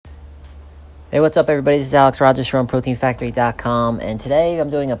Hey, what's up, everybody? This is Alex Rogers from ProteinFactory.com, and today I'm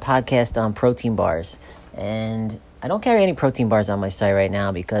doing a podcast on protein bars. And I don't carry any protein bars on my site right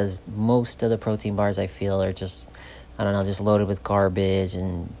now because most of the protein bars I feel are just loaded with garbage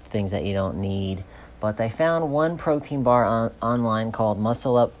and things that you don't need. But I found one protein bar online called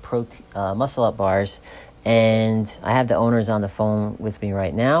Muscle Up Bars, and I have the owners on the phone with me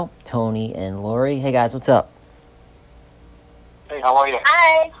right now, Tony and Lori. Hey, guys, what's up? Hey, how are you?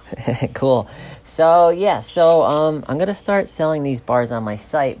 Hi. Cool. So I'm going to start selling these bars on my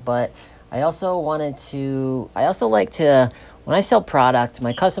site, but I also like to, when I sell product,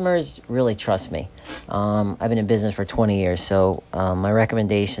 my customers really trust me. I've been in business for 20 years, so my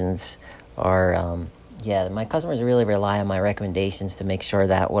recommendations are, my customers really rely on my recommendations to make sure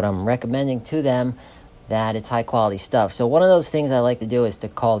that what I'm recommending to them, that it's high quality stuff. So one of those things I like to do is to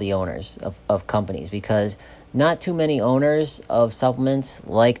call the owners of companies, because not too many owners of supplements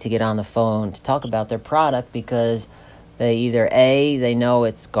like to get on the phone to talk about their product, because they either A, they know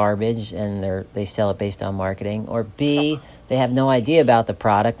it's garbage and they sell it based on marketing, or B, they have no idea about the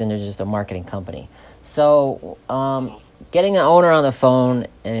product and they're just a marketing company. So getting an owner on the phone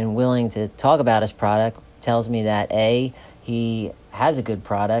and willing to talk about his product tells me that A, he has a good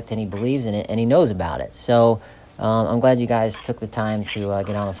product and he believes in it and he knows about it. So I'm glad you guys took the time to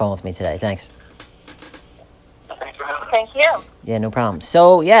get on the phone with me today. Thanks. Thank you. Yeah, no problem.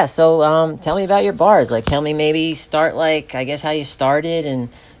 So tell me about your bars. Like, tell me maybe how you started, and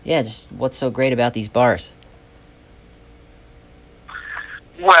just what's so great about these bars.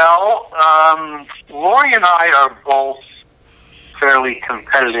 Well, Lori and I are both fairly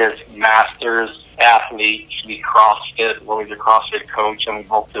competitive masters, athletes. We CrossFit. Lori's a CrossFit coach, and we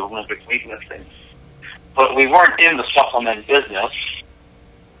both do Olympic weightlifting. But we weren't in the supplement business.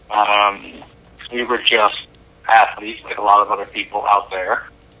 We were just athletes, like a lot of other people out there.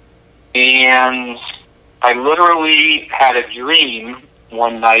 And I literally had a dream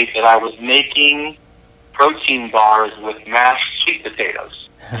one night that I was making protein bars with mashed sweet potatoes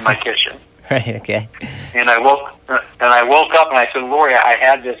in my kitchen. Right, okay. And I woke up and I said, Lori, I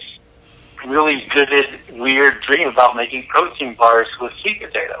had this really vivid, weird dream about making protein bars with sweet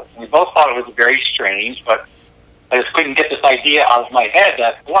potatoes. We both thought it was very strange, but I just couldn't get this idea out of my head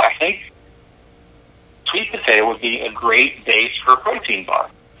that, boy, I think sweet potato would be a great base for a protein bar.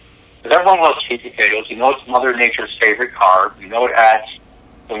 Because everyone loves sweet potatoes. You know it's Mother Nature's favorite carb. You know it adds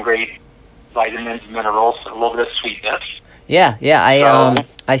some great vitamins, minerals, a little bit of sweetness. Yeah.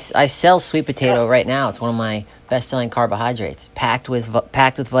 I sell sweet potato right now. It's one of my best-selling carbohydrates. Packed with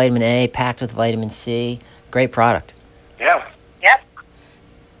vitamin A, packed with vitamin C. Great product. Yeah. Yep.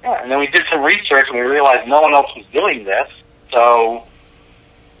 Yeah, and then we did some research and we realized no one else was doing this. So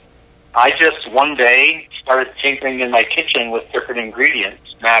I just one day started tinkering in my kitchen with different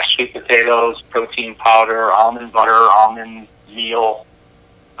ingredients: mashed sweet potatoes, protein powder, almond butter, almond meal.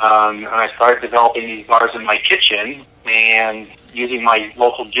 And I started developing these bars in my kitchen and using my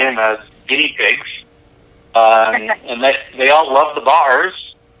local gym as guinea pigs. And they all loved the bars.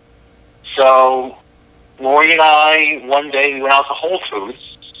 So Lori and I, one day, we went out to Whole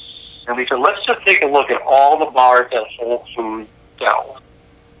Foods and we said, let's just take a look at all the bars that Whole Foods sells.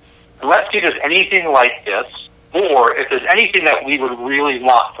 Let's see if there's anything like this, or if there's anything that we would really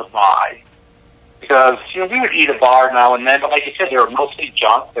want to buy. Because, we would eat a bar now and then, but like you said, they were mostly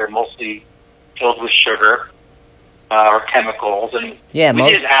junk. They're mostly filled with sugar or chemicals. And we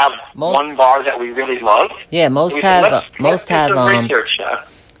didn't have one bar that we really loved. Yeah, most have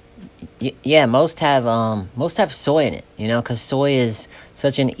soy in it, because soy is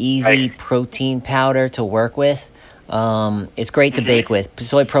such an easy protein powder to work with. It's great to bake with.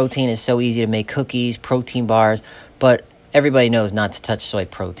 Soy protein is so easy to make cookies, protein bars, but everybody knows not to touch soy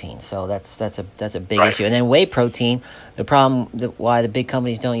protein. So that's a big issue. And then whey protein, the problem why the big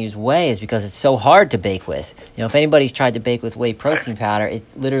companies don't use whey is because it's so hard to bake with. If anybody's tried to bake with whey protein powder, it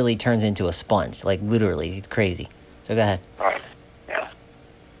literally turns into a sponge. Like, literally, it's crazy. So go ahead. Right. Yeah.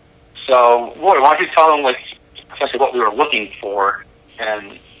 So, Lori, why don't you tell them, essentially what we were looking for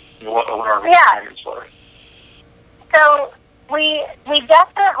and what our requirements were? So we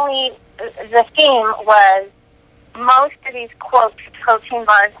definitely, the theme was most of these, quote, protein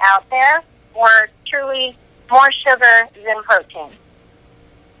bars out there were truly more sugar than protein.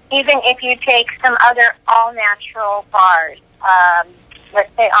 Even if you take some other all-natural bars,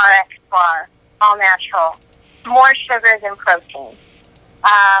 let's say RX bar, all-natural, more sugar than protein.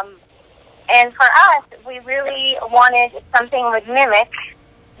 And for us, we really wanted something that would mimic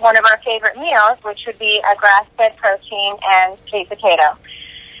one of our favorite meals, which would be a grass-fed protein and sweet potato.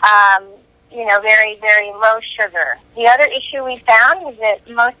 very, very low sugar. The other issue we found is that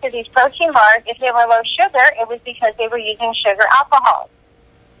most of these protein bars, if they were low sugar, it was because they were using sugar alcohols,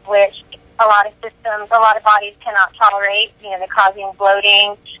 which a lot of bodies cannot tolerate. They're causing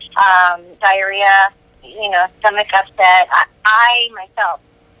bloating, diarrhea, stomach upset. I myself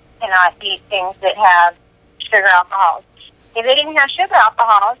cannot eat things that have sugar alcohols. If they didn't have sugar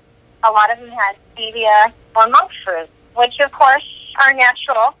alcohols, a lot of them had stevia or monk fruit, which of course are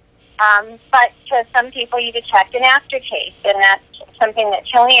natural. But to some people, you detect an aftertaste, and that's something that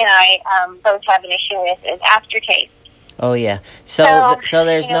Tony and I both have an issue with, is aftertaste. Oh yeah. So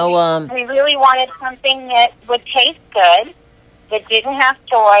there's we really wanted something that would taste good, that didn't have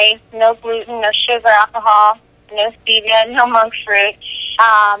soy, no gluten, no sugar, alcohol, no stevia, no monk fruit.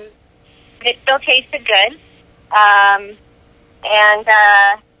 It still tasted good,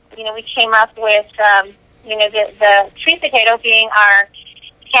 we came up with the sweet potato being our,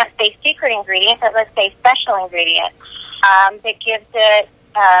 can't say secret ingredient, but let's say special ingredient, that gives it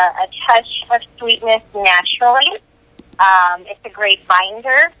a touch of sweetness naturally. It's a great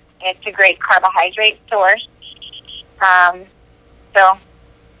binder. It's a great carbohydrate source. So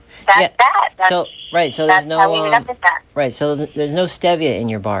that's that. So there's no how we ended up with that. Right. So there's no stevia in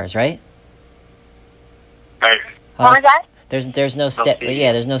your bars, right? Right. What was that? There's no stevia.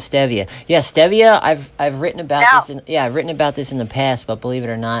 Yeah, there's no stevia. Yeah, stevia. I've written about this. I've written about this in the past, but believe it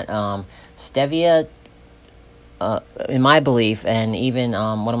or not, stevia, in my belief, and even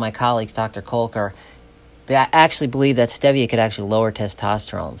one of my colleagues, Dr. Kolker, I actually believe that stevia could actually lower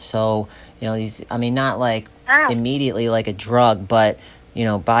testosterone. So not like immediately like a drug, but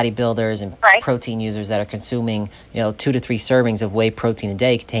bodybuilders and protein users that are consuming 2 to 3 servings of whey protein a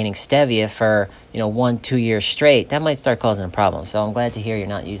day containing stevia for 1-2 years straight, that might start causing a problem. So I'm glad to hear you're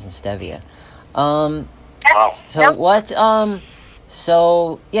not using stevia.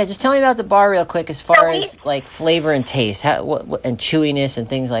 Just tell me about the bar real quick as far as like flavor and taste, and chewiness and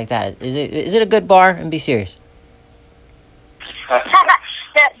things like that. Is it a good bar? And be serious. The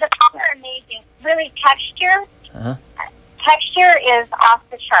bars are amazing. Really, texture. Texture is off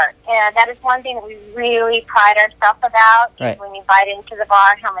the chart, and that is one thing that we really pride ourselves about. Right. When you bite into the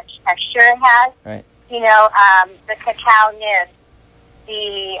bar, how much texture it has. Right. The cacao nibs,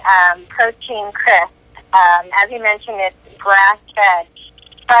 the protein crisp. As you mentioned, it's grass-fed.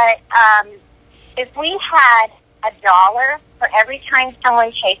 But if we had $1 for every time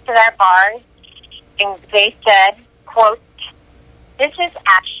someone tasted our bars and they said, quote, "This is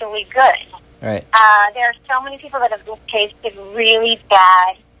actually good." Right. There are so many people that have tasted really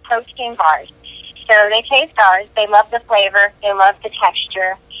bad protein bars. So they taste ours. They love the flavor. They love the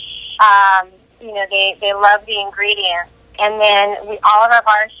texture. They love the ingredients. And then all of our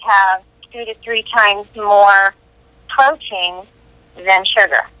bars have 2 to 3 times more protein than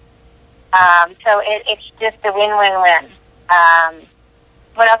sugar. So it's just a win-win-win.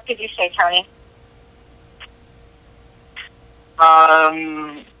 What else did you say, Tony?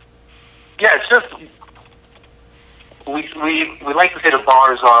 Yeah, it's just we like to say the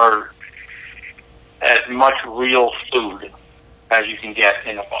bars are as much real food as you can get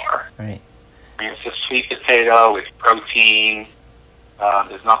in a bar. Right. I mean, it's a sweet potato. It's protein.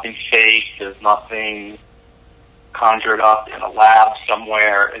 There's nothing fake. There's nothing conjured up in a lab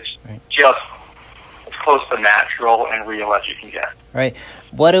somewhere. It's just as close to natural and real as you can get. Right.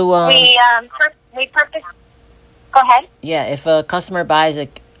 What do we purpose? Go ahead. Yeah, if a customer buys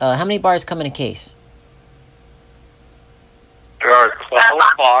how many bars come in a case? There are 12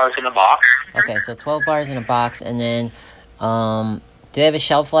 bars in a box. Okay, so 12 bars in a box, and then do they have a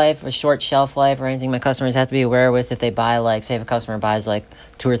shelf life, a short shelf life, or anything my customers have to be aware with if they buy, like, say if a customer buys, like,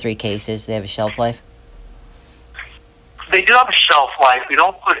 2 or 3 cases, they have a shelf life? They do have a shelf life. We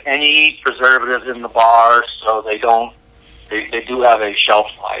don't put any preservatives in the bars, so they do have a shelf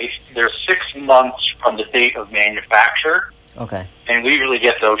life. They're 6 months from the date of manufacture. Okay. And we usually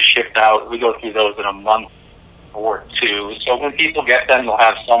get those shipped out. We go through those in a month or 2. So when people get them, they'll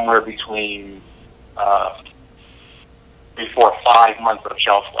have somewhere between 3, 4, 5 months of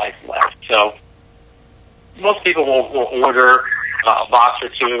shelf life left. So most people will order a box or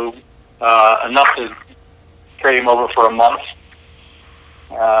 2, enough to carry them over for a month,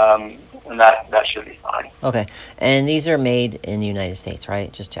 and that should be fine. Okay. And these are made in the United States,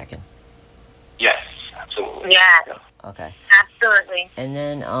 right? Just checking. Yes, absolutely. Yeah. Okay. Absolutely. And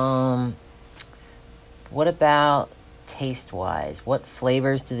then, what about taste-wise? What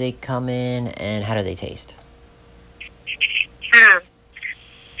flavors do they come in, and how do they taste? Our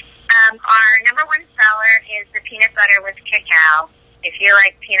number 1 seller is the peanut butter with cacao. If you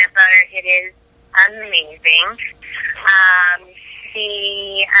like peanut butter, it is amazing.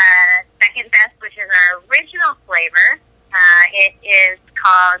 the second best, which is our original flavor. It is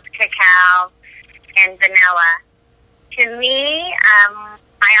called cacao and vanilla. To me,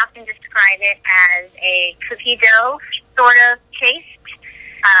 I often describe it as a cookie dough sort of taste.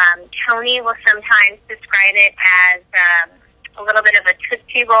 Tony will sometimes describe it as a little bit of a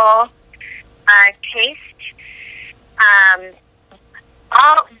Tootsie Roll taste.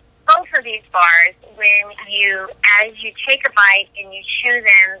 Both of these bars, as you take a bite and you chew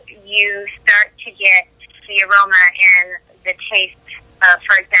them, you start to get the aroma and the taste of,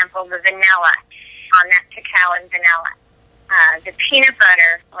 for example, the vanilla on that cacao and vanilla. The peanut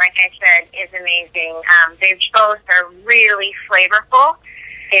butter, like I said, is amazing. They both are really flavorful.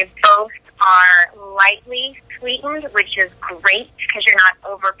 They both are lightly sweetened, which is great because you're not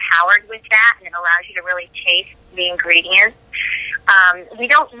overpowered with that, and it allows you to really taste the ingredients. We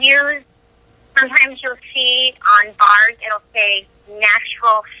don't use, sometimes you'll see on bars, it'll say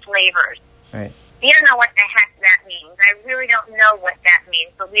natural flavors. Right. You don't know what the heck that means. I really don't know what that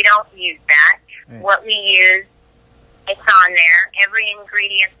means, but we don't use that. Right. What we use, it's on there. Every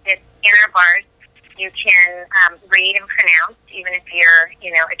ingredient that's in our bars, you can read and pronounce, even if you're,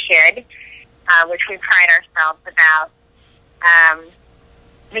 a kid, which we pride ourselves about.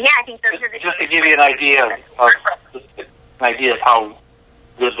 But yeah, I think those are the just to give you an idea of how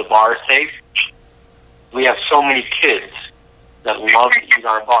good the bars taste. We have so many kids that love to eat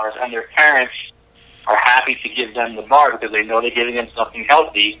our bars, and their parents are happy to give them the bar because they know they're giving them something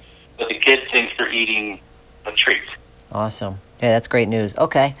healthy, but the kids think they're eating a treat. Awesome. Yeah, that's great news.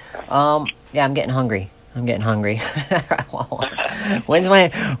 Okay. Yeah, I'm getting hungry. When's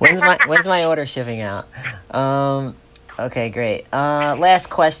my order shipping out? Okay, great. Last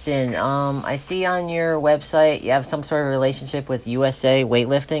question. I see on your website you have some sort of relationship with USA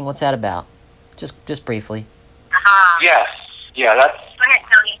Weightlifting. What's that about? Just briefly. Yes. Yeah, Go ahead,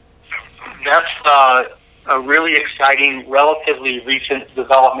 Tony. that's a really exciting, relatively recent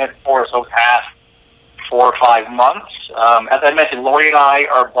development for us over the past 4 or 5 months. As I mentioned, Lori and I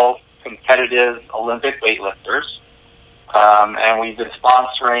are both competitive Olympic weightlifters, and we've been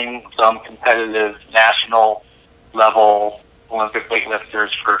sponsoring some competitive national level Olympic weightlifters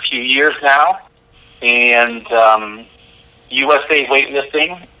for a few years now. And USA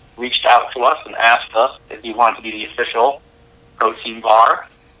Weightlifting reached out to us and asked us if we wanted to be the official protein bar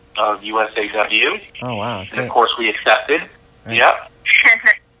of USAW. Oh, wow. That's And great. of course we accepted. Right. Yep.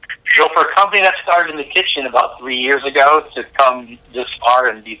 So for a company that started in the kitchen about 3 years ago to come this far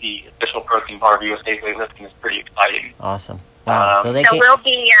and be the official protein bar of USA Weightlifting is pretty exciting. Awesome. Wow. So they So can. we'll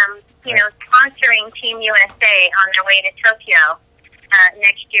be, sponsoring Team USA on their way to Tokyo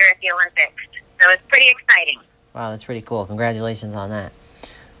next year at the Olympics. So it's pretty exciting. Wow, that's pretty cool. Congratulations on that.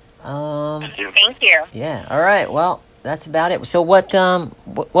 Thank you. Thank you. Yeah. All right. Well, that's about it. So what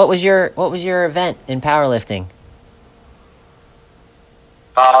was your event in powerlifting?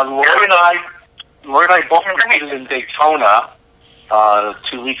 Lori and I both competed in Daytona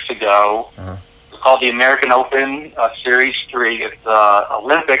 2 weeks ago. Uh-huh. It's called the American Open Series 3. It's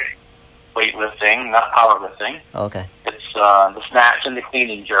Olympic weightlifting, not powerlifting. Oh, okay. It's the snatch and the clean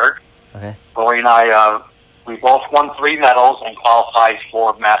and jerk. Okay. Lori and I, we both won 3 medals and qualified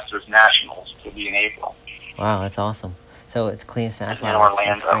for Masters Nationals to be in April. Wow, that's awesome. So it's clean snatch. In Wow,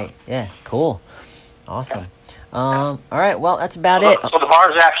 that's Orlando. great. Yeah, cool. Awesome. All right, well, that's about it. So the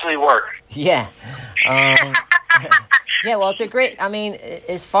bars actually work. Yeah. Yeah, well, it's a great,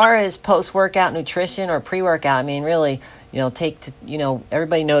 as far as post-workout nutrition or pre-workout, really,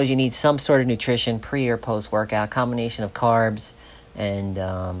 everybody knows you need some sort of nutrition pre or post-workout, combination of carbs and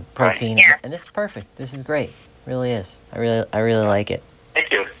protein. Right. Yeah. And this is perfect. This is great. It really is. I really like it.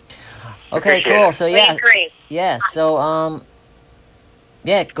 Thank you. Okay, Appreciate cool. it. So, We yeah. agree. Yeah, so,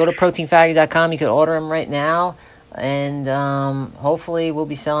 go to proteinfactory.com. You can order them right now. And hopefully we'll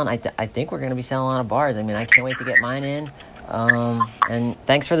be selling, I think we're going to be selling a lot of bars. I can't wait to get mine in. And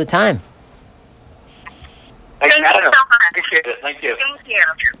thanks for the time. Thanks, Thank you Adam. so much. Appreciate it. Thank you. Thank you.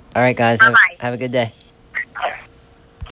 All right, guys. Bye-bye. Have a good day.